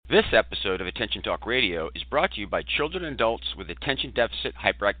This episode of Attention Talk Radio is brought to you by children and adults with attention deficit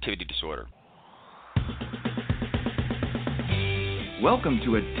hyperactivity disorder. Welcome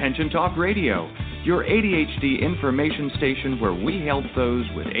to Attention Talk Radio, your ADHD information station where we help those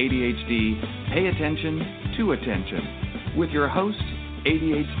with ADHD pay attention to attention. With your host,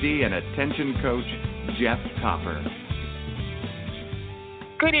 ADHD and attention coach, Jeff Copper.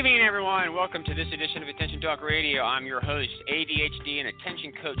 Good evening, everyone. Welcome to this edition of Attention Talk Radio. I'm your host, ADHD and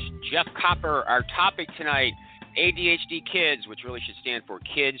attention coach, Jeff Copper. Our topic tonight, ADHD kids, which really should stand for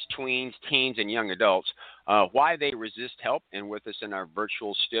kids, tweens, teens, and young adults, why they resist help. And with us in our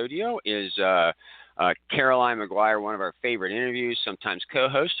virtual studio is Caroline McGuire, one of our favorite interviews, sometimes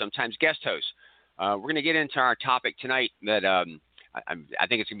co-host, sometimes guest host. We're going to get into our topic tonight that I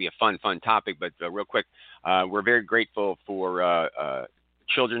think it's going to be a fun topic, but real quick, we're very grateful for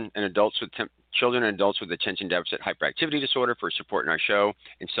children and adults with attention deficit hyperactivity disorder for supporting our show.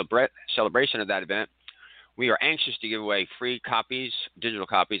 In celebration of that event, we are anxious to give away free copies, digital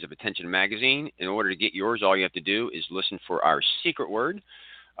copies of Attention Magazine. In order to get yours, all you have to do is listen for our secret word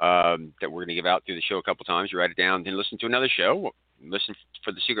that we're going to give out through the show a couple times. You write it down, then listen to another show. Listen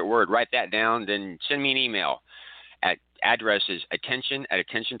for the secret word, write that down, then send me an email. Address is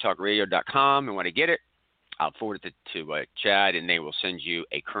attention@attentiontalkradio.com, and when I get it, I'll forward it to Chad, and they will send you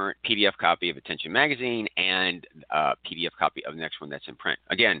a current PDF copy of Attention Magazine and a PDF copy of the next one that's in print.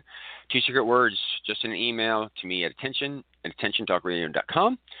 Again, 2 secret words, just in an email to me at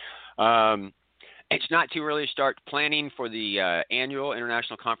attention@attentiontalkradio.com. It's not too early to start planning for the annual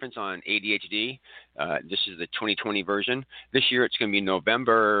International Conference on ADHD. This is the 2020 version. This year it's going to be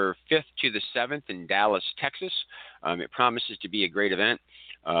November 5th to the 7th in Dallas, Texas. It promises to be a great event.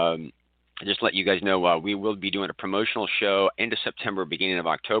 Just let you guys know, we will be doing a promotional show end of September, beginning of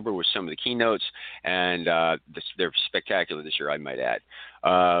October with some of the keynotes, and they're spectacular this year, I might add.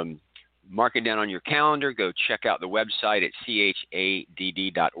 Mark it down on your calendar. Go check out the website at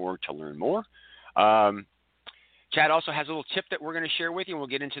chadd.org to learn more. Chad also has a little tip that we're going to share with you, and we'll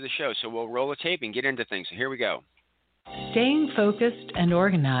get into the show. So we'll roll the tape and get into things. So here we go. Staying focused and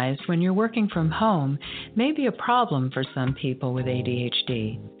organized when you're working from home may be a problem for some people with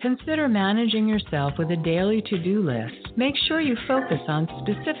ADHD. Consider managing yourself with a daily to-do list. Make sure you focus on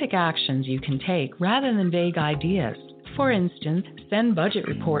specific actions you can take rather than vague ideas. For instance, send budget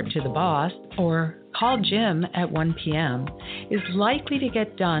report to the boss or call Jim at 1 p.m. is likely to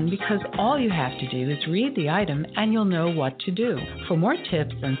get done because all you have to do is read the item and you'll know what to do. For more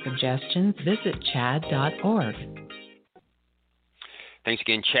tips and suggestions, visit chadd.org. Thanks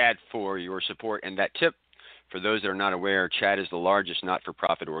again, Chad, for your support and that tip. For those that are not aware, Chad is the largest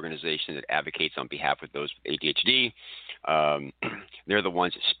not-for-profit organization that advocates on behalf of those with ADHD. They're the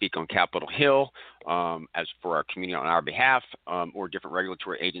ones that speak on Capitol Hill as for our community on our behalf, or different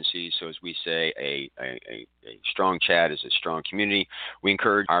regulatory agencies. So as we say, a strong Chad is a strong community. We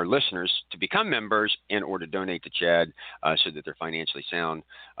encourage our listeners to become members in order to donate to Chad so that they're financially sound.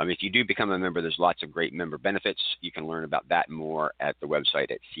 If you do become a member, there's lots of great member benefits. You can learn about that more at the website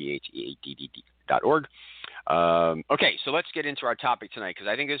at chadd.org. Okay, so let's get into our topic tonight, because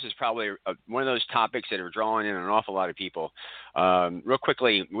I think this is probably one of those topics that are drawing in an awful lot of people. Real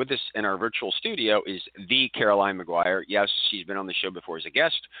quickly, with us in our virtual studio is the Caroline McGuire. Yes, she's been on the show before as a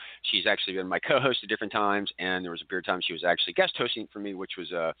guest. She's actually been my co-host at different times, and there was a period of time she was actually guest hosting for me, which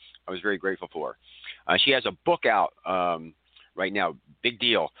was I was very grateful for. She has a book out right now, big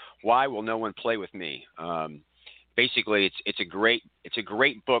deal. Why Will No One Play With Me? Basically, it's a great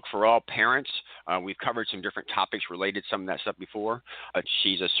book for all parents. We've covered some different topics related to some of that stuff before.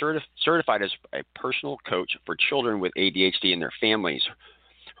 She's a certified as a personal coach for children with ADHD and their families.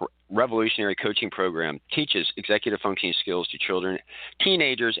 Her revolutionary coaching program teaches executive functioning skills to children,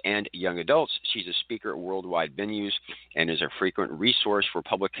 teenagers, and young adults. She's a speaker at worldwide venues and is a frequent resource for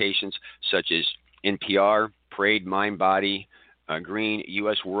publications such as NPR, Parade, Mind, Body, Green,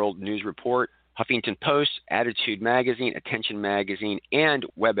 U.S. World News Report, Huffington Post, Attitude Magazine, Attention Magazine, and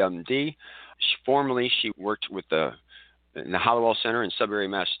WebMD. Formerly, she worked with in the Hollowell Center in Sudbury,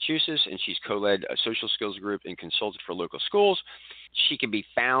 Massachusetts, and she's co-led a social skills group and consulted for local schools. She can be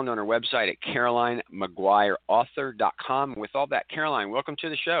found on her website at CarolineMcGuireAuthor.com. With all that, Caroline, welcome to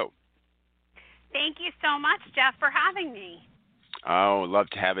the show. Thank you so much, Jeff, for having me. Oh, love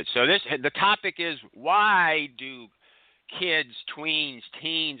to have it. So the topic is, why do kids, tweens,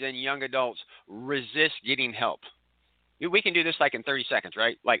 teens, and young adults resist getting help? We can do this like in 30 seconds,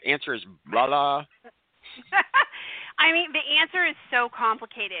 right? Like, answer is blah, blah. I mean, the answer is so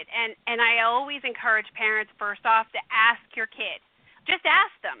complicated, and I always encourage parents, first off, to ask your kid. Just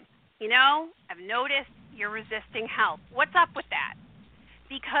ask them, I've noticed you're resisting help. What's up with that?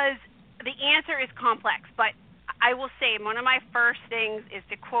 because the answer is complex. But I will say one of my first things is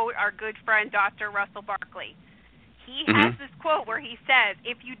to quote our good friend Dr. Russell Barkley. He has this quote where he says,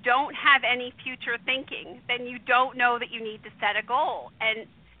 if you don't have any future thinking, then you don't know that you need to set a goal. And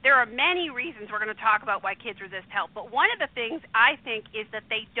there are many reasons we're going to talk about why kids resist help. But one of the things I think is that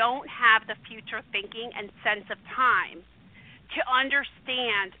they don't have the future thinking and sense of time to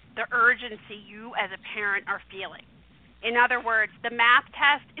understand the urgency you as a parent are feeling. In other words, the math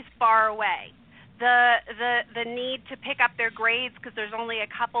test is far away. The need to pick up their grades because there's only a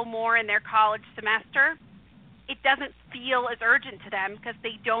couple more in their college semester, it doesn't feel as urgent to them because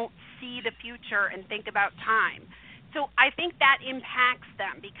they don't see the future and think about time. So I think that impacts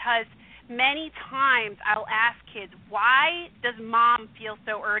them because many times I'll ask kids, why does mom feel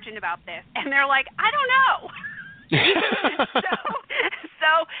so urgent about this? And they're like, I don't know.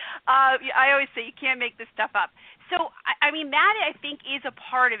 so I always say you can't make this stuff up. So, I mean, that I think is a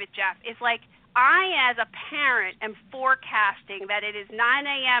part of it, Jeff, is like I as a parent am forecasting that it is 9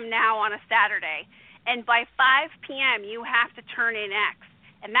 a.m. now on a Saturday, and by 5 p.m. you have to turn in X,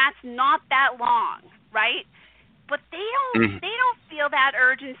 and that's not that long, right? But they don't feel that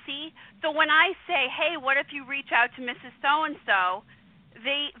urgency. So when I say, hey, what if you reach out to Mrs. So-and-so,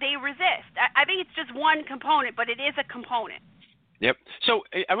 they resist. I think it's just one component, but it is a component. Yep. So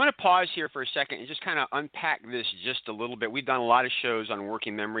I want to pause here for a second and just kind of unpack this just a little bit. We've done a lot of shows on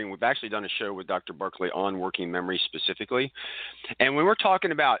working memory, and we've actually done a show with Dr. Barkley on working memory specifically. And when we're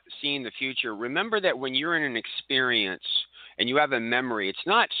talking about seeing the future, remember that when you're in an experience and you have a memory, it's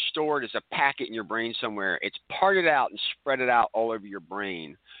not stored as a packet in your brain somewhere. It's parted out and spread it out all over your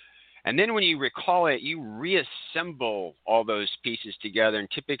brain. And then when you recall it, you reassemble all those pieces together, and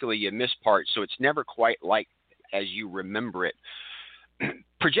typically you miss parts, so it's never quite like as you remember it.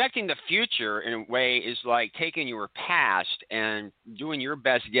 Projecting the future in a way is like taking your past and doing your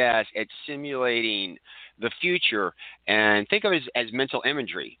best guess at simulating the future, and think of it as mental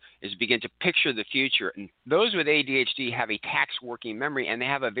imagery, is begin to picture the future. And those with ADHD have a tax working memory, and they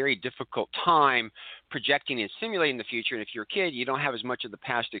have a very difficult time projecting and simulating the future. And if you're a kid, you don't have as much of the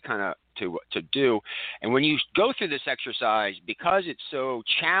past to kind of to do. And when you go through this exercise, because it's so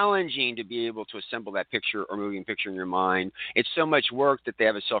challenging to be able to assemble that picture or moving picture in your mind, it's so much work that they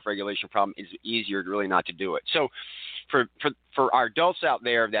have a self-regulation problem. It's easier to really not to do it. So for our adults out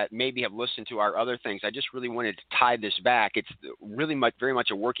there that maybe have listened to our other things, I just really wanted to tie this back. It's really very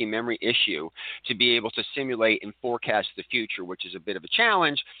much a working memory issue to be able to simulate and forecast the future, which is a bit of a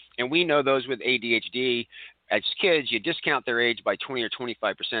challenge. And we know those with ADHD, as kids, you discount their age by 20 or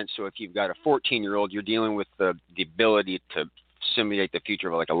 25%. So if you've got a 14-year-old, you're dealing with the ability to simulate the future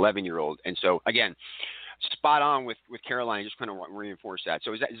of like an 11-year-old. And so, again, spot on with Caroline. I just kind of want to reinforce that.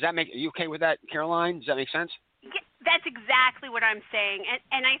 So does that make, are you okay with that, Caroline? Does that make sense? Yeah, that's exactly what I'm saying.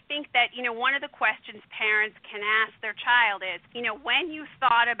 And I think that, one of the questions parents can ask their child is, when you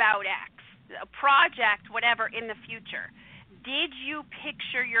thought about X, a project, whatever, in the future, did you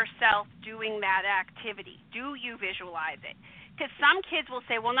picture yourself doing that activity? Do you visualize it? Because some kids will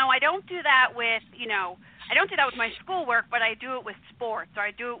say, well, no, I don't do that with, I don't do that with my schoolwork, but I do it with sports, or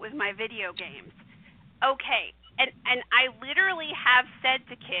I do it with my video games. Okay, and I literally have said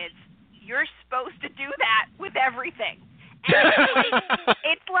to kids, you're supposed to do that with everything. And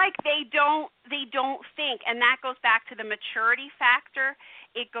it's like they don't think, and that goes back to the maturity factor.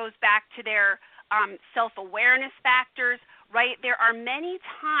 It goes back to their self-awareness factors. Right, there are many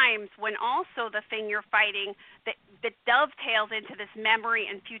times when also the thing you're fighting that dovetails into this memory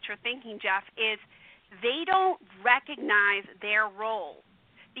and future thinking, Jeff, is they don't recognize their role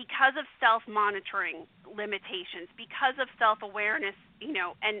because of self-monitoring limitations, because of self-awareness,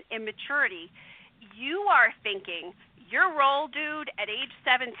 and immaturity. You are thinking your role, dude, at age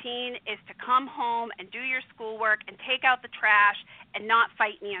 17 is to come home and do your schoolwork and take out the trash and not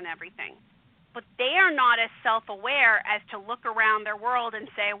fight me on everything. But they are not as self-aware as to look around their world and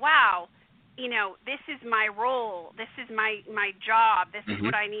say, wow, this is my role, this is my job, this is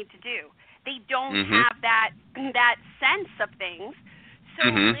what I need to do. They don't have that sense of things. So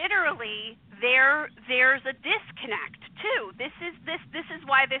literally there's a disconnect too. This is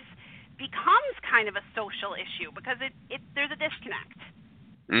why this becomes kind of a social issue, because there's a disconnect.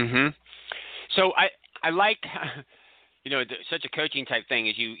 So I like such a coaching type thing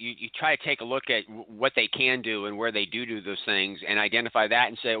is you try to take a look at what they can do and where they do those things and identify that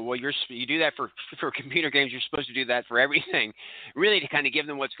and say, well, you do that for computer games. You're supposed to do that for everything, really, to kind of give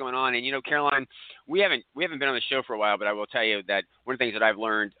them what's going on. And, Caroline, we haven't been on the show for a while, but I will tell you that one of the things that I've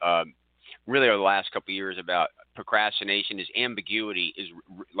learned really over the last couple of years about procrastination is ambiguity is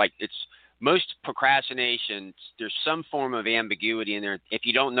like it's most procrastination, there's some form of ambiguity in there. If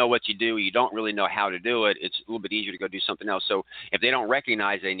you don't know what you do, you don't really know how to do it, it's a little bit easier to go do something else. So if they don't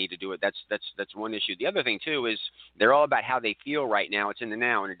recognize they need to do it, that's one issue. The other thing, too, is they're all about how they feel right now. It's in the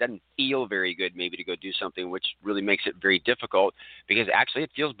now, and it doesn't feel very good maybe to go do something, which really makes it very difficult because actually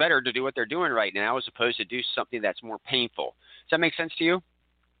it feels better to do what they're doing right now as opposed to do something that's more painful. Does that make sense to you?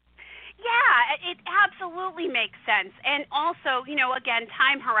 Yeah, it absolutely makes sense. And also, again,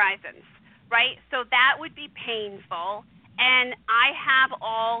 time horizons, right? So that would be painful, and I have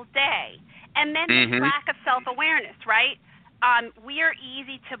all day. And then this lack of self-awareness, right? We are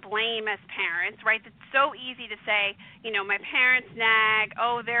easy to blame as parents, right? It's so easy to say, my parents nag,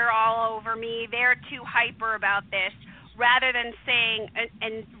 oh, they're all over me, they're too hyper about this, rather than saying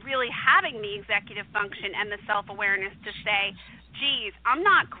and really having the executive function and the self-awareness to say, geez, I'm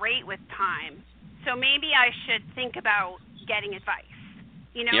not great with time, so maybe I should think about getting advice.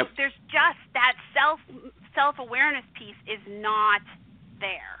 There's just that self-awareness piece is not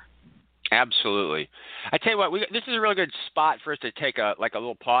there. Absolutely. I tell you what, this is a really good spot for us to take a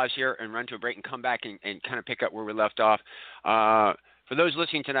little pause here and run to a break and come back and kind of pick up where we left off. For those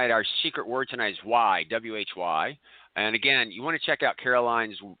listening tonight, our secret word tonight is why, W-H-Y. And again, you want to check out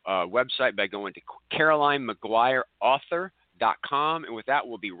Caroline's website by going to CarolineMcGuireAuthor.com. And with that,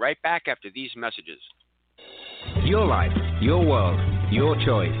 we'll be right back after these messages. Your life, your world, your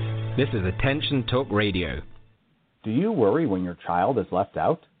choice. This is Attention Talk Radio. Do you worry when your child is left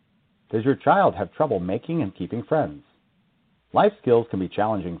out? Does your child have trouble making and keeping friends? Life skills can be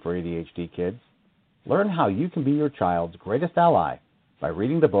challenging for ADHD kids. Learn how you can be your child's greatest ally by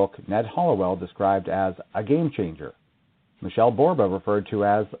reading the book Ned Hollowell described as a game changer, Michelle Borba referred to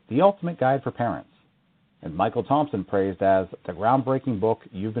as the ultimate guide for parents, and Michael Thompson praised as the groundbreaking book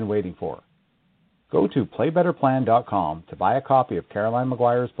you've been waiting for. Go to playbetterplan.com to buy a copy of Caroline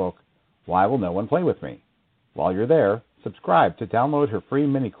McGuire's book, Why Will No One Play With Me? While you're there, subscribe to download her free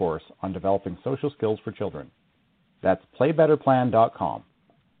mini-course on developing social skills for children. That's playbetterplan.com.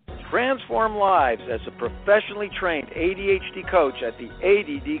 Transform lives as a professionally trained ADHD coach at the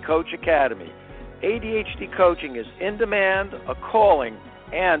ADD Coach Academy. ADHD coaching is in demand, a calling,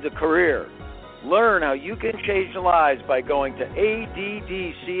 and a career. Learn how you can change lives by going to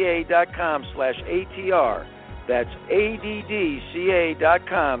addca.com/ATR. That's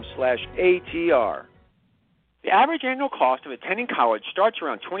addca.com/ATR. The average annual cost of attending college starts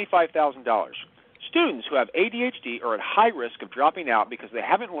around $25,000. Students who have ADHD are at high risk of dropping out because they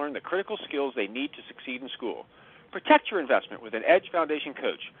haven't learned the critical skills they need to succeed in school. Protect your investment with an EDGE Foundation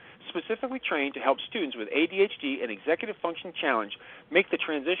coach, specifically trained to help students with ADHD and executive function challenge make the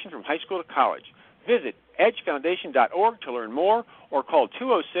transition from high school to college. Visit edgefoundation.org to learn more or call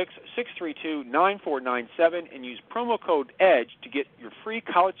 206-632-9497 and use promo code EDGE to get your free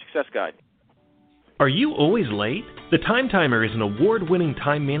college success guide. Are you always late? The Time Timer is an award-winning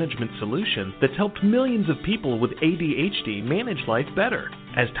time management solution that's helped millions of people with ADHD manage life better.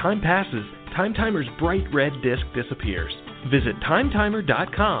 As time passes, Time Timer's bright red disc disappears. Visit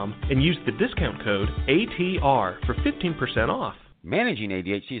timetimer.com and use the discount code ATR for 15% off. Managing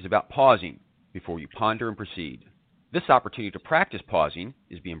ADHD is about pausing before you ponder and proceed. This opportunity to practice pausing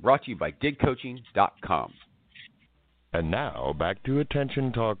is being brought to you by digcoaching.com. And now, back to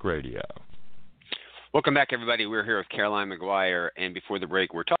Attention Talk Radio. Welcome back, everybody. We're here with Caroline McGuire, and before the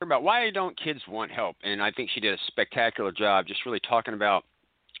break, we're talking about why don't kids want help, and I think she did a spectacular job just really talking about,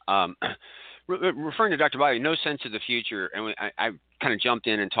 referring to Dr. Bobby, no sense of the future, and I kind of jumped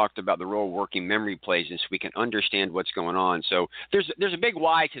in and talked about the role working memory plays and so we can understand what's going on. So there's a big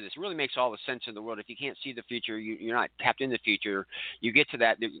why to this. It really makes all the sense in the world. If you can't see the future, you're not tapped into the future. You get to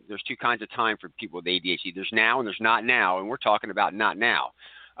that. There's two kinds of time for people with ADHD. There's now and there's not now, and we're talking about not now.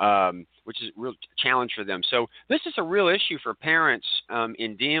 Which is a real challenge for them. So this is a real issue for parents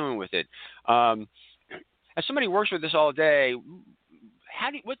in dealing with it. As somebody who works with this all day,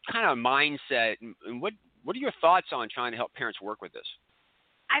 what kind of mindset and what are your thoughts on trying to help parents work with this?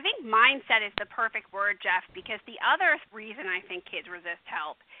 I think mindset is the perfect word, Jeff, because the other reason I think kids resist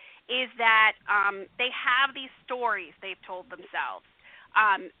help is that they have these stories they've told themselves.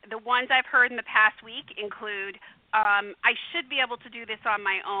 The ones I've heard in the past week include, I should be able to do this on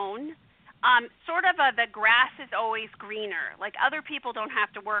my own. Sort of the grass is always greener. Like other people don't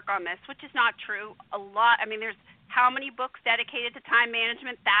have to work on this, which is not true. There's how many books dedicated to time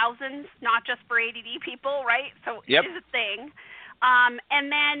management? Thousands, not just for ADD people, right? So It is a thing. And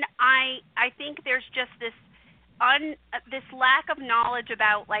then I think there's just this lack of knowledge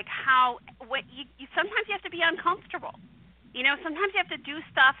about like how sometimes you have to be uncomfortable. Sometimes you have to do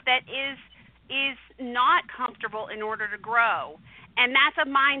stuff that is is not comfortable in order to grow. And that's a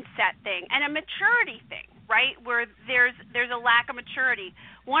mindset thing and a maturity thing, right? Where there's a lack of maturity.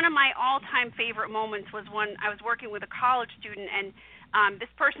 One of my all-time favorite moments was when I was working with a college student, and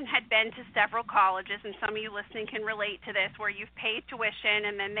this person had been to several colleges, and some of you listening can relate to this, where you've paid tuition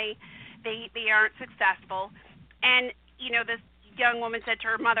and then they aren't successful. And, you know, this young woman said to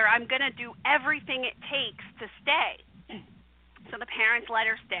her mother, "I'm going to do everything it takes to stay." So the parents let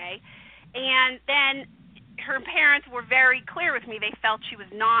her stay. And then her parents were very clear with me. They felt she was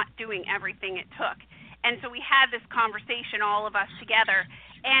not doing everything it took. And so we had this conversation, all of us together.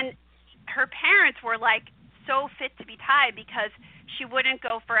 And her parents were like so fit to be tied because she wouldn't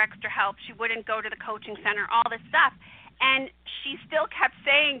go for extra help. She wouldn't go to the coaching center, all this stuff. And she still kept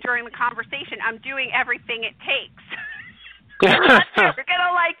saying during the conversation, "I'm doing everything it takes." We're going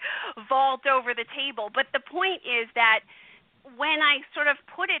to like vault over the table. But the point is that when I sort of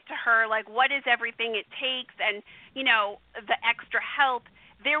put it to her, like, what is everything it takes and, you know, the extra help,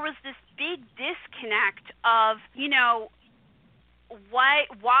 there was this big disconnect of, you know, why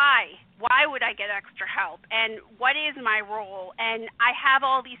would I get extra help, and what is my role? And I have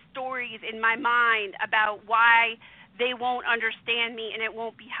all these stories in my mind about why they won't understand me and it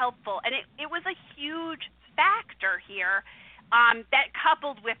won't be helpful. And it was a huge factor here, that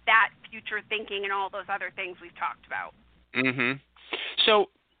coupled with that future thinking and all those other things we've talked about. Mm-hmm. So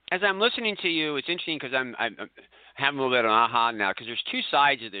as I'm listening to you, it's interesting because I'm having a little bit of an aha now, because there's two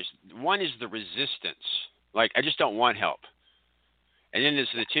sides of this. One is the resistance, like I just don't want help, and then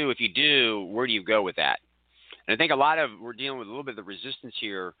there's the two. If you do, where do you go with that? And I think we're dealing with a little bit of the resistance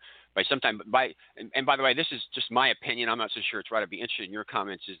here and by the way, this is just my opinion. I'm not so sure it's right. I'd be interested in your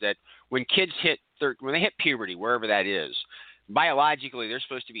comments. Is that when kids when they hit puberty, wherever that is, biologically, they're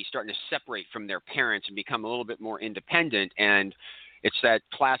supposed to be starting to separate from their parents and become a little bit more independent. And it's that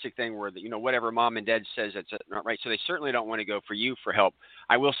classic thing where, you know, whatever mom and dad says, that's not right. So they certainly don't want to go for you for help.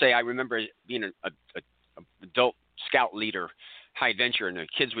 I will say, I remember being an adult scout leader, high adventure, and the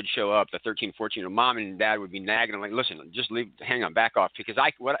kids would show up, the 13, 14, and mom and dad would be nagging. I'm like, listen, just hang on, back off. Because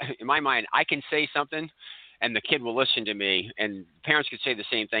in my mind, I can say something and the kid will listen to me, and parents could say the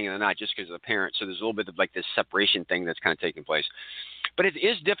same thing and they're not, just because of the parents. So there's a little bit of like this separation thing that's kind of taking place. But it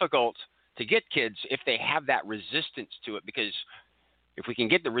is difficult to get kids if they have that resistance to it, because if we can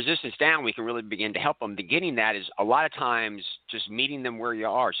get the resistance down, we can really begin to help them. The getting that is a lot of times just meeting them where you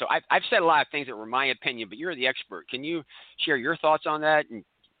are. So I've said a lot of things that were my opinion, but you're the expert. Can you share your thoughts on that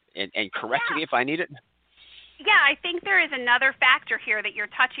and correct me if I need it? Yeah, I think there is another factor here that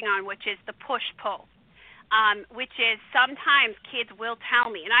you're touching on, which is the push-pull. Which is sometimes kids will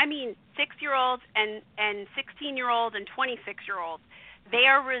tell me, and I mean 6-year-olds and 16-year-olds and 26-year-olds, they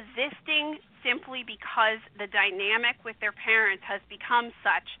are resisting simply because the dynamic with their parents has become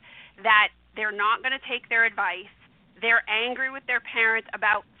such that they're not going to take their advice. They're angry with their parents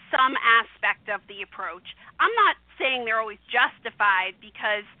about some aspect of the approach. I'm not saying they're always justified,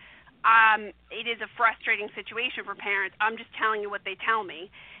 because it is a frustrating situation for parents. I'm just telling you what they tell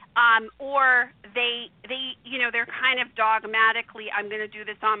me. Or they, you know, they're kind of dogmatically, I'm going to do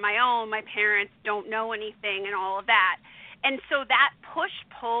this on my own. My parents don't know anything and all of that. And so that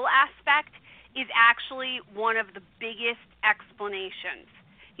push-pull aspect is actually one of the biggest explanations.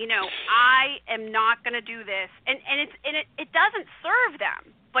 You know, I am not going to do this. And it doesn't serve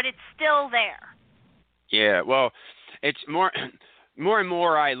them, but it's still there. Yeah, well, it's more and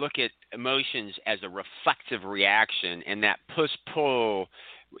more I look at emotions as a reflective reaction, and that push-pull,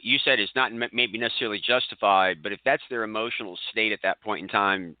 you said, it's not maybe necessarily justified, but if that's their emotional state at that point in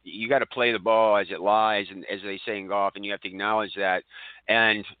time, you got to play the ball as it lies, and as they say in golf, and you have to acknowledge that,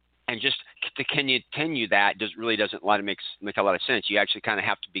 and just to continue that doesn't make a lot of sense. You actually kind of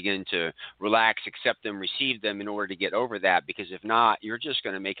have to begin to relax, accept them, receive them in order to get over that, because if not, you're just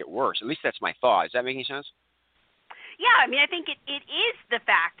going to make it worse. At least that's my thought. Is that making sense? Yeah, I mean, I think it is the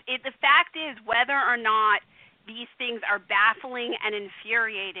fact. The fact is, whether or not these things are baffling and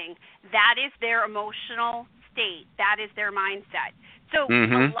infuriating, that is their emotional state. That is their mindset. So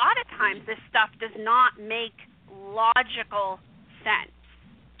a lot of times this stuff does not make logical sense.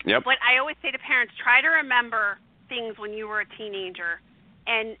 Yep. But I always say to parents, try to remember things when you were a teenager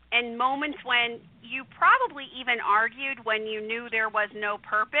and moments when you probably even argued when you knew there was no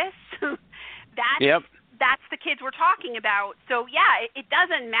purpose. That's the kids we're talking about. So, yeah, it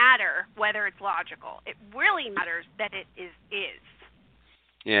doesn't matter whether it's logical. It really matters that it is.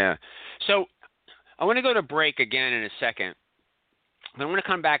 Yeah. So I want to go to break again in a second. I want to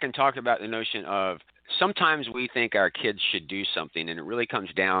come back and talk about the notion of sometimes we think our kids should do something, and it really comes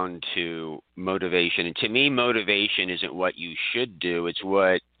down to motivation. And to me, motivation isn't what you should do, it's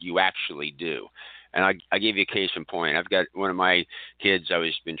what you actually do. And I give you a case in point. I've got one of my kids, I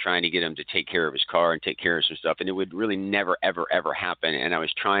was been trying to get him to take care of his car and take care of some stuff, and it would really never, ever, ever happen. And I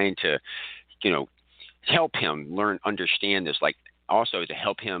was trying to, help him understand this, like also to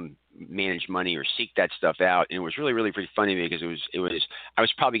help him manage money or seek that stuff out. And it was really, really pretty funny because I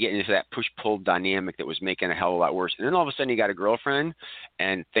was probably getting into that push-pull dynamic that was making it a hell of a lot worse. And then all of a sudden he got a girlfriend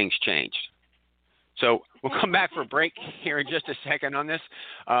and things changed. So we'll come back for a break here in just a second on this.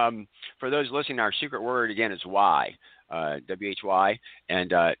 For those listening, our secret word, again, is why, W-H-Y.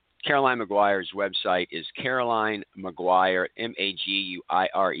 And Caroline Maguire's website is Caroline Maguire,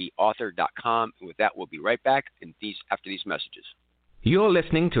 M-A-G-U-I-R-E, author.com. And with that, we'll be right back after these messages. You're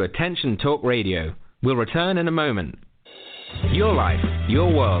listening to Attention Talk Radio. We'll return in a moment. Your life,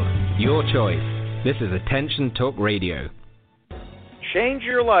 your world, your choice. This is Attention Talk Radio. Change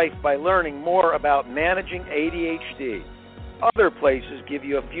your life by learning more about managing ADHD. Other places give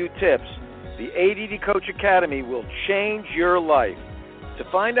you a few tips. The ADD Coach Academy will change your life. To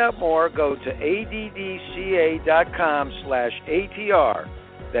find out more, go to addca.com/ATR.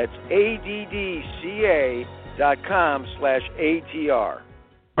 That's addca.com/ATR.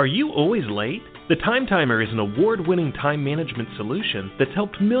 Are you always late? The Time Timer is an award-winning time management solution that's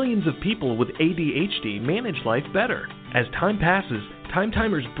helped millions of people with ADHD manage life better. As time passes, Time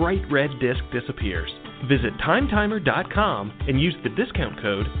Timer's bright red disc disappears. Visit timetimer.com and use the discount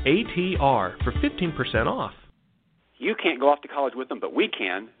code ATR for 15% off. You can't go off to college with them, but we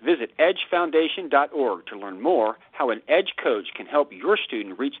can. Visit edgefoundation.org to learn more how an EDGE coach can help your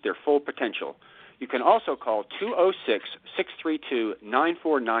student reach their full potential. You can also call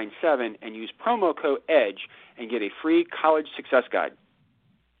 206-632-9497 and use promo code EDGE and get a free college success guide.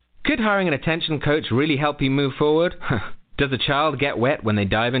 Could hiring an attention coach really help you move forward? Does a child get wet when they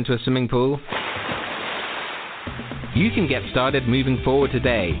dive into a swimming pool? You can get started moving forward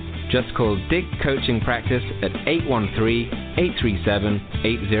today. Just call Dig Coaching Practice at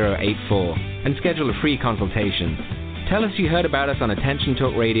 813-837-8084 and schedule a free consultation. Tell us you heard about us on Attention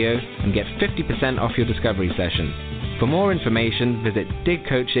Talk Radio and get 50% off your discovery session. For more information, visit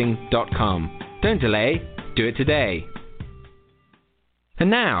digcoaching.com. Don't delay, do it today. And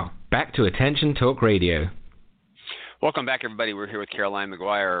now, back to Attention Talk Radio. Welcome back, everybody. We're here with Caroline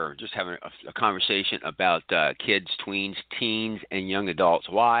Maguire, just having a conversation about kids, tweens, teens, and young adults,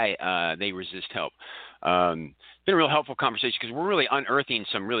 why they resist help. Been a real helpful conversation because we're really unearthing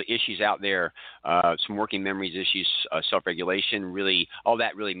some really issues out there, some working memories issues, self-regulation, really, all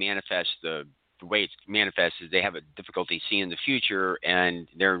that really manifests the way it manifests is they have a difficulty seeing the future, and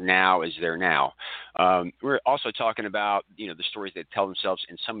their now is their now. We're also talking about, the stories they tell themselves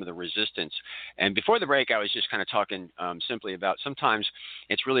and some of the resistance. And before the break, I was just kind of talking simply about sometimes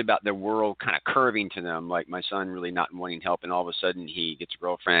it's really about their world kind of curving to them, like my son really not wanting help, and all of a sudden he gets a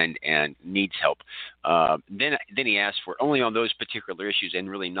girlfriend and needs help. Then he asks for it only on those particular issues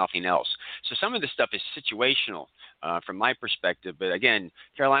and really nothing else. So some of this stuff is situational from my perspective. But again,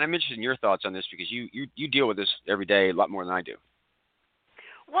 Caroline, I'm interested in your thoughts on this because you deal with this every day a lot more than I do.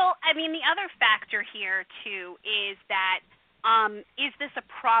 Well, I mean, the other factor here, too, is that is this a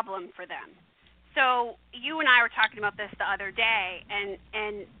problem for them? So you and I were talking about this the other day, and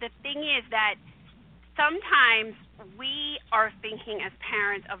the thing is that sometimes we are thinking as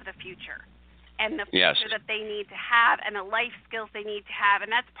parents of the future and the future that they need to have and the life skills they need to have,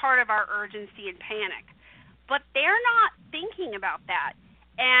 and that's part of our urgency and panic. But they're not thinking about that.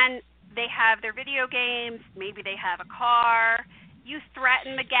 And they have their video games, maybe they have a car, you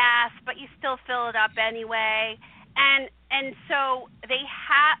threaten the gas, but you still fill it up anyway. And so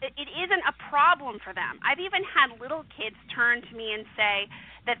it isn't a problem for them. I've even had little kids turn to me and say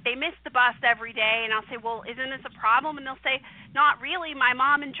that they miss the bus every day, and I'll say, well, isn't this a problem? And they'll say, not really, my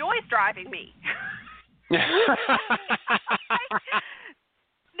mom enjoys driving me.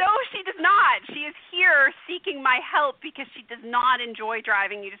 No, she does not. She is here seeking my help because she does not enjoy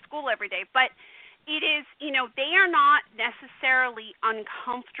driving you to school every day. But it is, they are not necessarily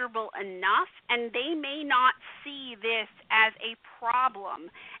uncomfortable enough, and they may not see this as a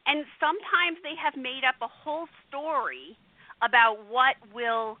problem. And sometimes they have made up a whole story about what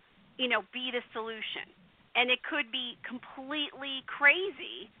will, be the solution. And it could be completely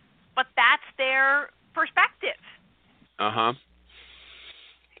crazy, but that's their perspective. Uh-huh.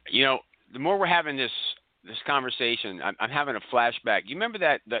 The more we're having this conversation, I'm having a flashback. You remember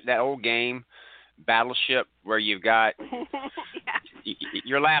that old game, Battleship, where you've got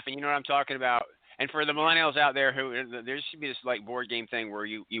you're laughing, you know what I'm talking about, And for the millennials out there, there should be this like board game thing where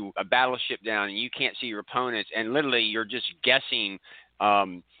you a battleship down and you can't see your opponents, and literally you're just guessing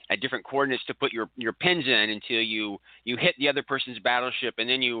at different coordinates to put your pins in until you hit the other person's battleship, and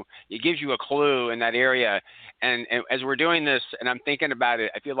then it gives you a clue in that area. And as we're doing this, and I'm thinking about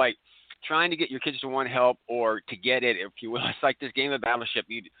it, I feel like trying to get your kids to want help or to get it, if you will, it's like this game of battleship.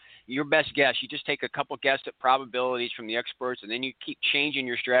 Your best guess, you just take a couple guess at probabilities from the experts, and then you keep changing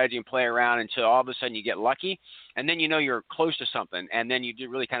your strategy and play around until all of a sudden you get lucky, and then you know you're close to something, and then you do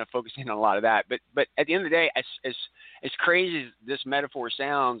really kind of focus in on a lot of that. But at the end of the day, as crazy as this metaphor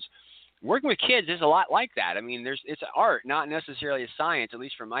sounds, working with kids is a lot like that. I mean, it's an art, not necessarily a science, at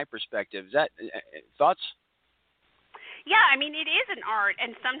least from my perspective. Is that thoughts? Yeah, I mean, it is an art,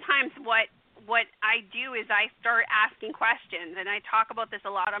 and sometimes what I do is I start asking questions, and I talk about this a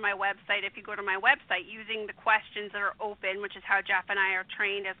lot on my website. If you go to my website, using the questions that are open, which is how Jeff and I are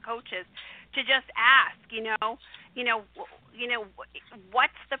trained as coaches, to just ask,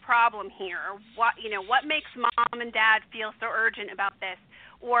 what's the problem here? What makes mom and dad feel so urgent about this?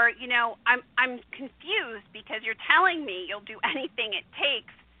 Or, I'm confused because you're telling me you'll do anything it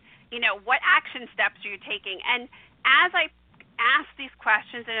takes. What action steps are you taking? And as I ask these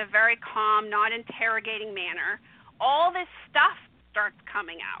questions in a very calm, not interrogating manner, all this stuff starts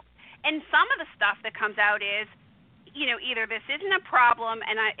coming out. And some of the stuff that comes out is, either this isn't a problem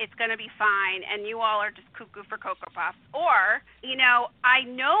and it's going to be fine and you all are just cuckoo for Cocoa Puffs, or, I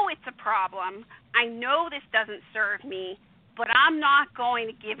know it's a problem, I know this doesn't serve me, but I'm not going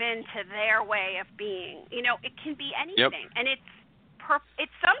to give in to their way of being. It can be anything. Yep. And it's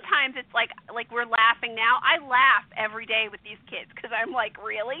sometimes it's like we're laughing now. I laugh every day with these kids because I'm like,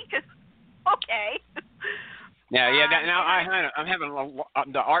 really? Okay. Yeah. Now I'm having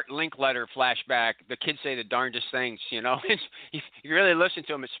the Art Linkletter flashback. The kids say the darndest things. If you really listen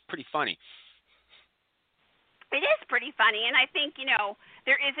to them, it's pretty funny. It is pretty funny, and I think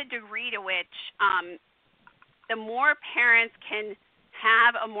there is a degree to which the more parents can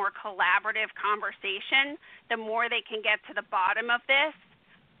have a more collaborative conversation, the more they can get to the bottom of this,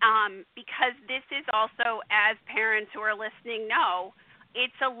 because this is also, as parents who are listening know,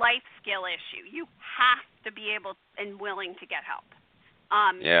 it's a life skill issue. You have to be able and willing to get help.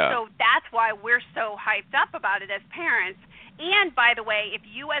 So that's why we're so hyped up about it as parents. And, by the way, if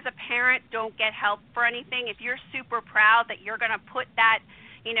you as a parent don't get help for anything, if you're super proud that you're going to put that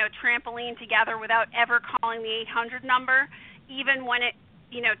trampoline together without ever calling the 800 number, even when it,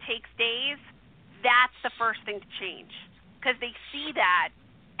 takes days, that's the first thing to change, because they see that,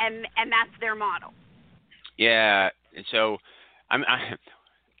 and that's their model. Yeah, and so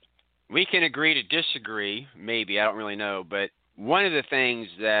we can agree to disagree, maybe, I don't really know, but one of the things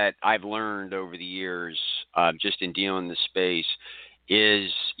that I've learned over the years, just in dealing in this space, is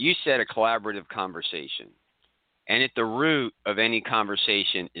you said a collaborative conversation, and at the root of any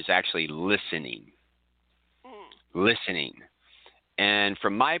conversation is actually listening. Listening. And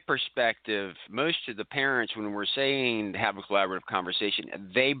from my perspective, most of the parents, when we're saying have a collaborative conversation,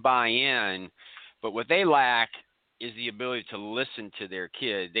 they buy in, but what they lack is the ability to listen to their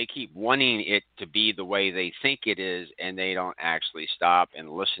kid. They keep wanting it to be the way they think it is, and they don't actually stop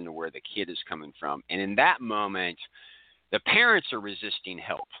and listen to where the kid is coming from. And in that moment, the parents are resisting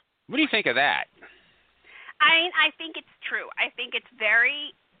help. What do you think of that? I think it's true. I think it's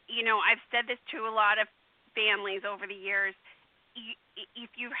very, I've said this to a lot of families over the years.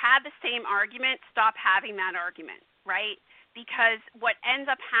 If you've had the same argument, stop having that argument, right? Because what ends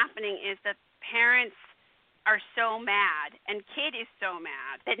up happening is that parents are so mad and kid is so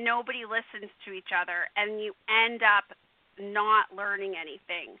mad that nobody listens to each other, and you end up not learning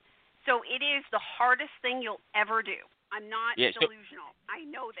anything. So it is the hardest thing you'll ever do. I'm not delusional. I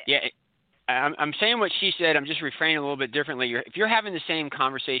know this. Yeah. I'm saying what she said. I'm just refraining a little bit differently. If you're having the same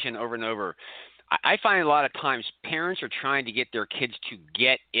conversation over and over, I find a lot of times parents are trying to get their kids to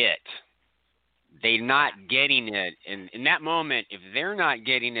get it. They're not getting it. And in that moment, if they're not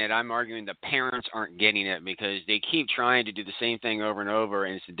getting it, I'm arguing the parents aren't getting it because they keep trying to do the same thing over and over,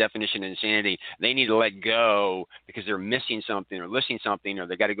 and it's the definition of insanity. They need to let go because they're missing something or listening something, or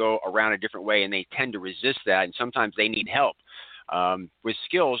they got to go around a different way, and they tend to resist that, and sometimes they need help. With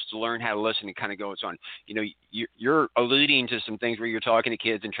skills to learn how to listen and kind of go on. You're alluding to some things where you're talking to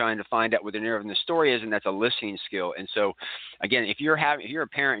kids and trying to find out what their narrative in the story is, and that's a listening skill. And so, again, if you're a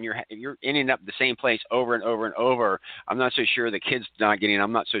parent and you're ending up the same place over and over and over, I'm not so sure the kid's not getting.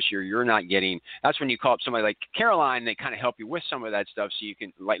 I'm not so sure you're not getting. That's when you call up somebody like Caroline. They kind of help you with some of that stuff, so you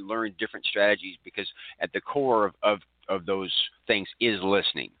can learn different strategies, because at the core of those things is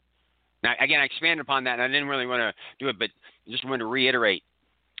listening. Now, again, I expanded upon that, and I didn't really want to do it, but just wanted to reiterate,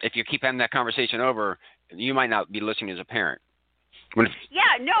 if you keep having that conversation over, you might not be listening as a parent.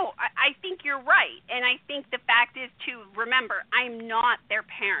 Yeah, no, I think you're right. And I think the fact is, too, remember, I'm not their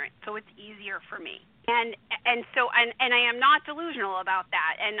parent, so it's easier for me. And I am not delusional about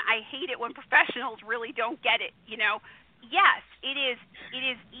that. And I hate it when professionals really don't get it, you know. Yes, it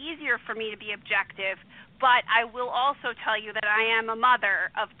is easier for me to be objective, but I will also tell you that I am a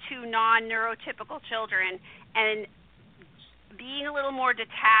mother of 2 non-neurotypical children, and being a little more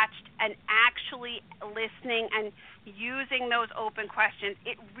detached and actually listening and using those open questions,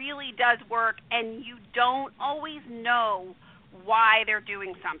 it really does work, and you don't always know why they're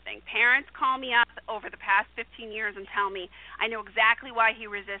doing something. Parents call me up over the past 15 years and tell me, I know exactly why he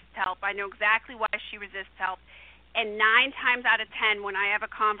resists help. I know exactly why she resists help. And 9 times out of 10, when I have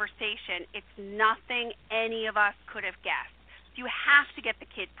a conversation, it's nothing any of us could have guessed. You have to get the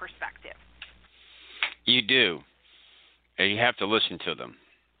kid perspective. You do. And you have to listen to them.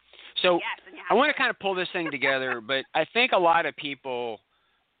 So yes, I want to kind of pull this thing together, but I think a lot of people,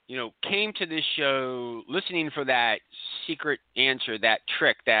 you know, came to this show listening for that secret answer, that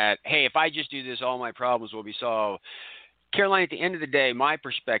trick that, hey, if I just do this, all my problems will be solved. Caroline, at the end of the day, my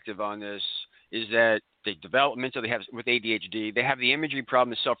perspective on this is that they developmentally have, with ADHD, they have the imagery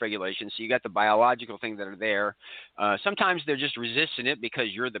problem of self-regulation. So you got the biological things that are there. Sometimes they're just resisting it because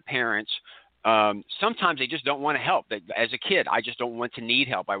you're the parents. Sometimes they just don't want to help. As a kid, I just don't want to need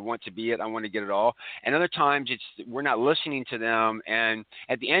help. I want to be it. I want to get it all. And other times we're not listening to them. And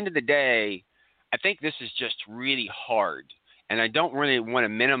at the end of the day, I think this is just really hard. And I don't really want to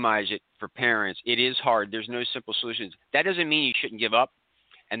minimize it for parents. It is hard. There's no simple solutions. That doesn't mean you shouldn't give up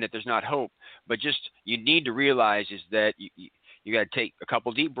and that there's not hope. But just you need to realize is that you got to take a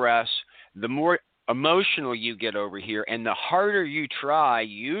couple deep breaths. The more emotional you get over here and the harder you try,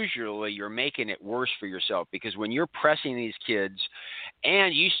 usually you're making it worse for yourself, because when you're pressing these kids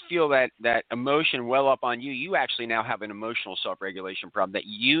and you feel that emotion well up on you, you actually now have an emotional self-regulation problem that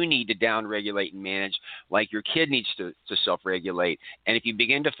you need to down-regulate and manage, like your kid needs to self-regulate. And if you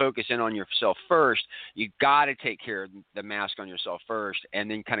begin to focus in on yourself first, you got to take care of the mask on yourself first,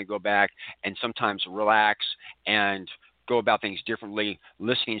 and then kind of go back and sometimes relax and go about things differently,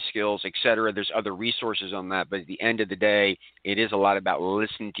 listening skills, etc. There's other resources on that, but at the end of the day, it is a lot about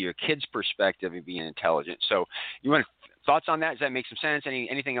listening to your kid's perspective and being intelligent. So you want thoughts on that? Does that make some sense?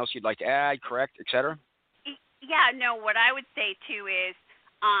 Anything else you'd like to add, correct, etc.? Yeah, no, what I would say, too, is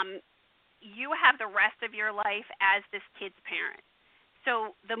you have the rest of your life as this kid's parent.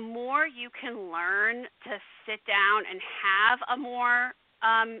 So the more you can learn to sit down and have a more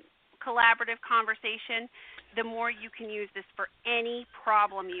collaborative conversation, the more you can use this for any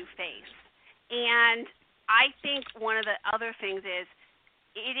problem you face. And I think one of the other things is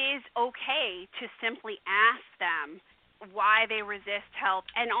it is okay to simply ask them why they resist help,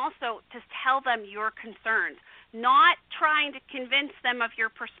 and also to tell them your concerns, not trying to convince them of your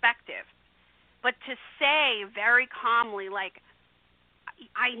perspective, but to say very calmly, like,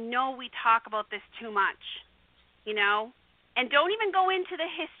 I know we talk about this too much, you know, and don't even go into the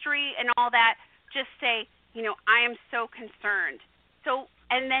history and all that. Just say, you know, I am so concerned. So,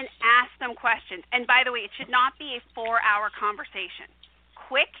 and then ask them questions. And by the way, it should not be a 4-hour conversation.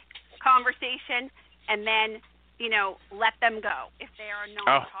 Quick conversation, and then, you know, let them go if they are a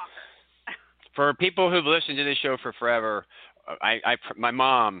non-talker. For people who've listened to this show for forever, my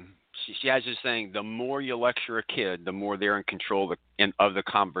mom, she has this thing: the more you lecture a kid, the more they're in control of the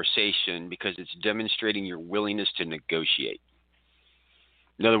conversation, because it's demonstrating your willingness to negotiate.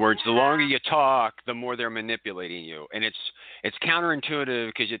 In other words, the longer you talk, the more they're manipulating you. And it's counterintuitive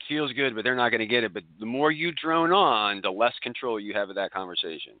because it feels good, but they're not going to get it. But the more you drone on, the less control you have of that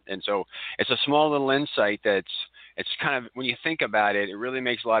conversation. And so it's a small little insight it's kind of, when you think about it, it really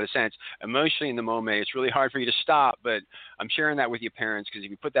makes a lot of sense. Emotionally in the moment, it's really hard for you to stop, but I'm sharing that with you parents, because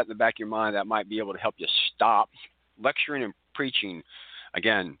if you put that in the back of your mind, that might be able to help you stop lecturing and preaching.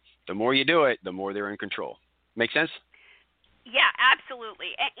 Again, the more you do it, the more they're in control. Make sense? Yeah,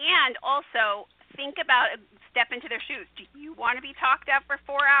 absolutely. And also think about, step into their shoes. Do you want to be talked at for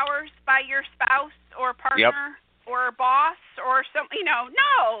 4 hours by your spouse or partner or boss or something? You know,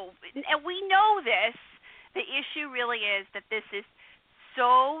 no. And we know this. The issue really is that this is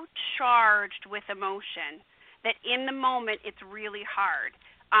so charged with emotion that in the moment it's really hard.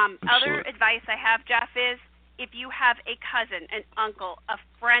 Other advice I have, Jeff, is if you have a cousin, an uncle, a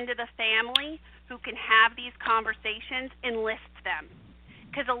friend of the family who can have these conversations, enlist them.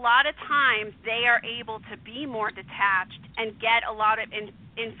 Because a lot of times they are able to be more detached and get a lot of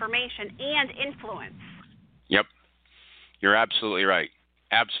information and influence. Yep. You're absolutely right.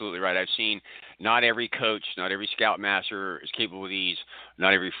 Absolutely right. I've seen not every coach, not every scoutmaster is capable of these,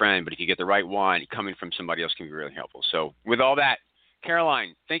 not every friend, but if you get the right one, coming from somebody else can be really helpful. So with all that,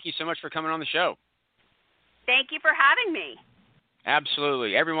 Caroline, thank you so much for coming on the show. Thank you for having me.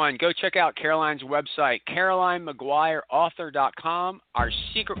 Absolutely. Everyone, go check out Caroline's website, CarolineMcGuireAuthor.com. Our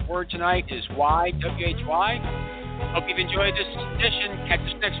secret word tonight is why, W-H-Y. Hope you've enjoyed this edition. Catch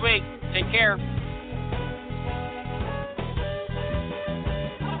us next week. Take care.